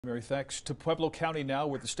Mary, thanks. To Pueblo County now,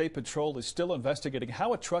 where the State Patrol is still investigating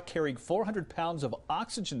how a truck carrying 400 pounds of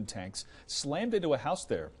oxygen tanks slammed into a house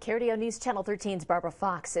there. KRDO News Channel 13's Barbara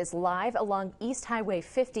Fox is live along East Highway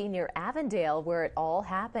 50 near Avondale, where it all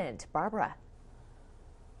happened. Barbara.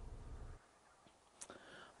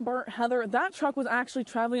 Bart, Heather, that truck was actually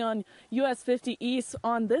traveling on US 50 East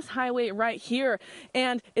on this highway right here,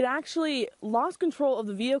 and it actually lost control of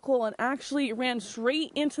the vehicle and actually ran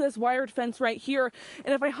straight into this wired fence right here.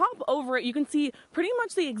 And if I hop over it, you can see pretty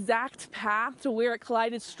much the exact path to where it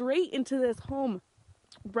collided straight into this home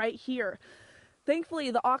right here. Thankfully,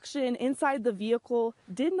 the oxygen inside the vehicle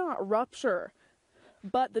did not rupture,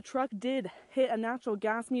 but the truck did hit a natural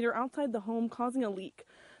gas meter outside the home, causing a leak.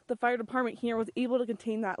 The fire department here was able to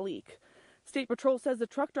contain that leak. State Patrol says the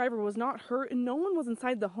truck driver was not hurt and no one was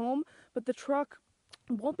inside the home, but the truck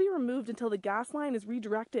won't be removed until the gas line is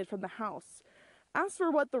redirected from the house. As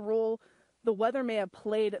for what the role the weather may have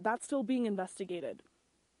played, that's still being investigated.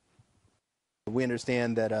 We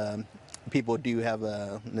understand that people do have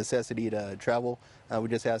a necessity to travel. We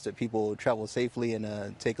just ask that people travel safely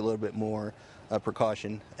and take a little bit more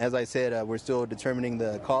precaution. As I said, we're still determining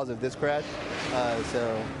the cause of this crash,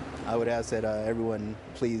 so I would ask that everyone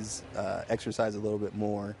please exercise a little bit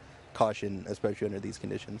more caution, especially under these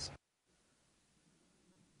conditions.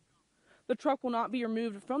 The truck will not be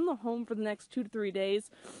removed from the home for the next 2 to 3 days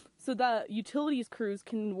so that utilities crews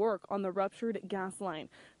can work on the ruptured gas line.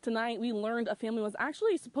 Tonight, we learned a family was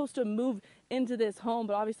actually supposed to move into this home,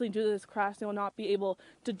 but obviously due to this crash, they will not be able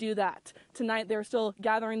to do that. Tonight, they're still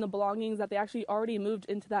gathering the belongings that they actually already moved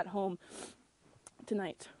into that home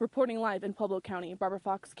tonight. Reporting live in Pueblo County, Barbara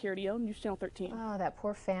Fox, KRDO, News Channel 13. Oh, that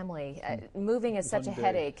poor family. Moving is such a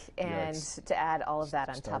headache, and to add all of that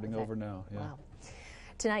on top of it. Starting over now, yeah. Wow.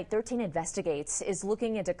 Tonight, 13 Investigates is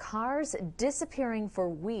looking into cars disappearing for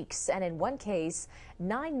weeks, and in one case,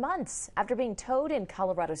 9 months after being towed in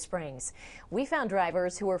Colorado Springs. We found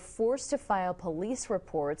drivers who were forced to file police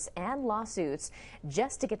reports and lawsuits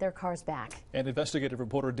just to get their cars back. And investigative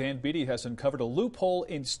reporter Dan Beatty has uncovered a loophole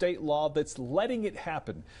in state law that's letting it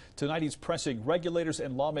happen. Tonight, he's pressing regulators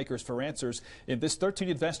and lawmakers for answers in this 13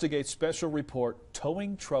 Investigates special report,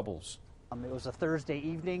 Towing Troubles. It was a Thursday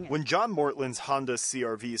evening. When John Mortland's Honda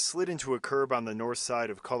CRV slid into a curb on the north side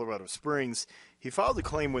of Colorado Springs, he filed a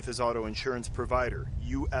claim with his auto insurance provider,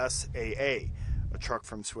 USAA. A truck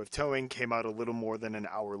from Swift Towing came out a little more than an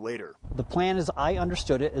hour later. The plan, as I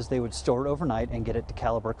understood it, is they would store it overnight and get it to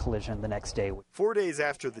Caliber Collision the next day. 4 days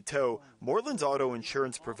after the tow, Mortland's auto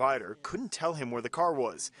insurance provider couldn't tell him where the car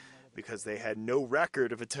was because they had no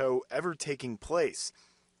record of a tow ever taking place.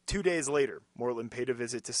 2 days later, Mortland paid a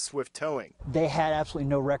visit to Swift Towing. They had absolutely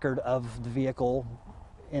no record of the vehicle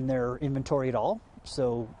in their inventory at all,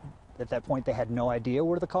 so at that point they had no idea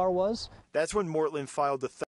where the car was. That's when Mortland filed a